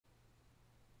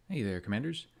Hey there,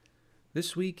 Commanders.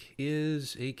 This week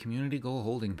is a community goal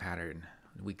holding pattern.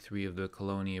 Week 3 of the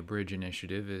Colonia Bridge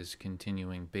Initiative is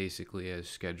continuing basically as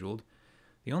scheduled.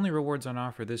 The only rewards on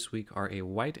offer this week are a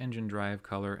white engine drive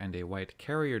color and a white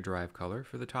carrier drive color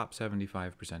for the top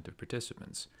 75% of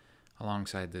participants,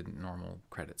 alongside the normal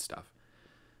credit stuff.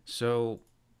 So,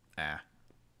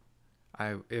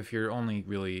 if you're only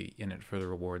really in it for the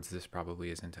rewards, this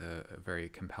probably isn't a very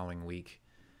compelling week.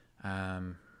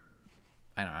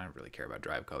 I don't really care about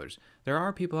drive colors. There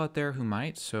are people out there who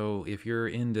might, so if you're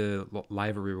into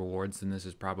livery rewards, then this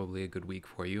is probably a good week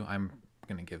for you. I'm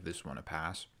going to give this one a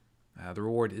pass. The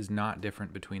reward is not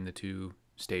different between the two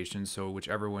stations, so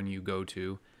whichever one you go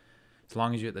to, as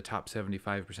long as you're at the top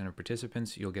 75% of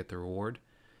participants, you'll get the reward.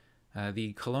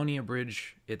 The Colonia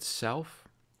Bridge itself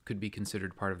could be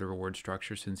considered part of the reward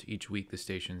structure since each week the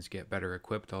stations get better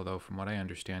equipped, although from what I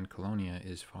understand, Colonia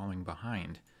is falling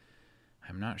behind.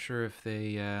 I'm not sure if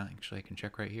they, actually I can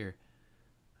check right here.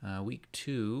 Week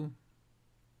 2,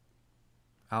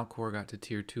 Alcor got to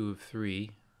tier 2 of 3,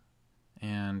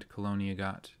 and Colonia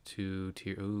got to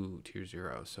tier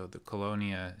 0. So the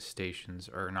Colonia stations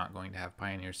are not going to have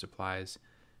Pioneer supplies,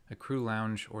 a crew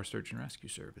lounge, or search and rescue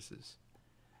services.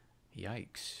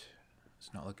 Yikes.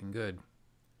 It's not looking good.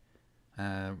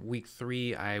 Week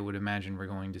 3, I would imagine we're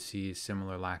going to see a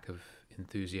similar lack of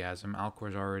enthusiasm.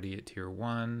 Alcor's already at tier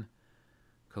 1.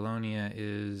 Colonia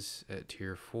is at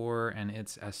tier 4, and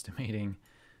it's estimating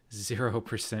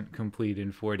 0% complete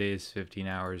in 4 days, 15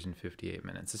 hours, and 58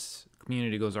 minutes. This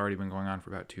community goal's already been going on for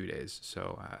about 2 days,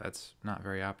 so that's not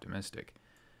very optimistic.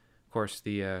 Of course,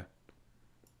 the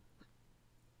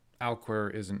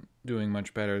Alcor isn't doing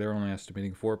much better. They're only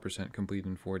estimating 4% complete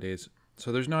in 4 days.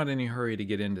 So there's not any hurry to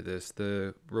get into this.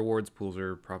 The rewards pools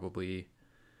are probably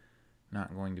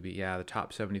not going to be, the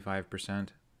top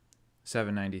 75%.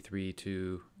 793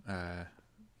 to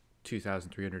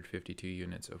 2,352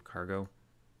 units of cargo.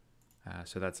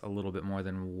 So that's a little bit more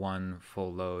than one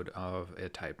full load of a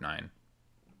Type 9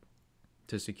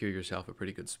 to secure yourself a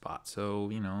pretty good spot. So,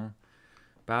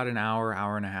 about an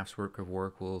hour and a half's worth of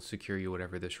work will secure you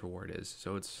whatever this reward is.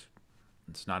 So it's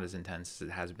not as intense as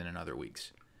it has been in other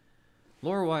weeks.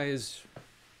 Lore-wise,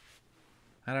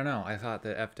 I don't know. I thought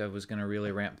that FDev was going to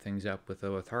really ramp things up with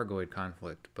the Thargoid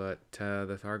conflict, but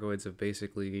the Thargoids have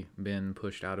basically been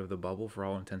pushed out of the bubble for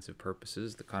all intensive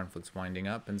purposes. The conflict's winding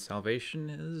up, and Salvation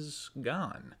is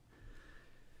gone.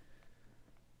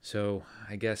 So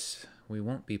I guess we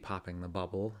won't be popping the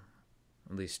bubble,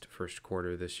 at least first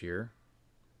quarter this year.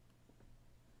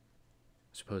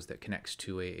 I suppose that connects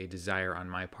to a desire on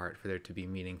my part for there to be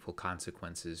meaningful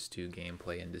consequences to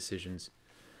gameplay and decisions.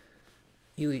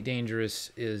 Elite Dangerous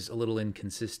is a little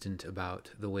inconsistent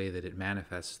about the way that it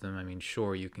manifests them. I mean,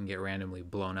 sure, you can get randomly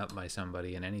blown up by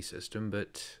somebody in any system,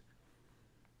 but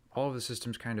all of the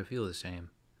systems kind of feel the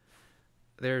same.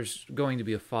 There's going to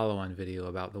be a follow-on video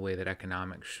about the way that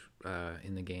economics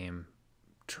in the game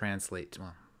translate,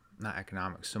 well, not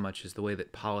economics so much as the way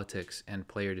that politics and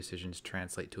player decisions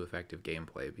translate to effective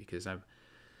gameplay, because I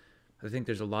think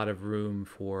there's a lot of room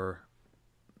for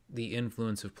the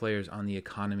influence of players on the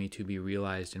economy to be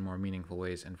realized in more meaningful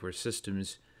ways, and for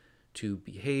systems to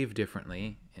behave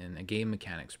differently in a game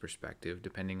mechanics perspective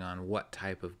depending on what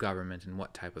type of government and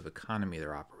what type of economy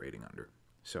they're operating under.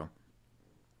 So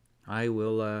I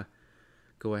will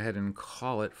go ahead and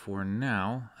call it for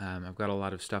now. I've got a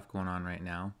lot of stuff going on right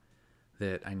now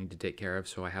that I need to take care of,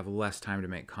 so I have less time to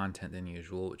make content than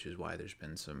usual, which is why there's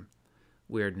been some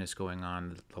weirdness going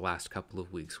on the last couple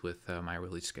of weeks with my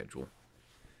release schedule.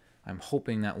 I'm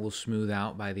hoping that will smooth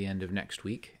out by the end of next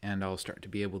week, and I'll start to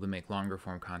be able to make longer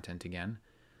form content again.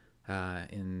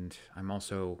 And I'm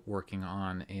also working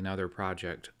on another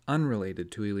project unrelated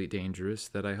to Elite Dangerous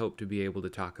that I hope to be able to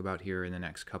talk about here in the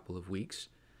next couple of weeks.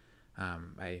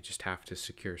 I just have to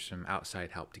secure some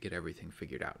outside help to get everything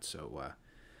figured out. So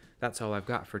that's all I've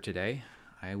got for today.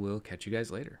 I will catch you guys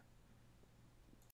later.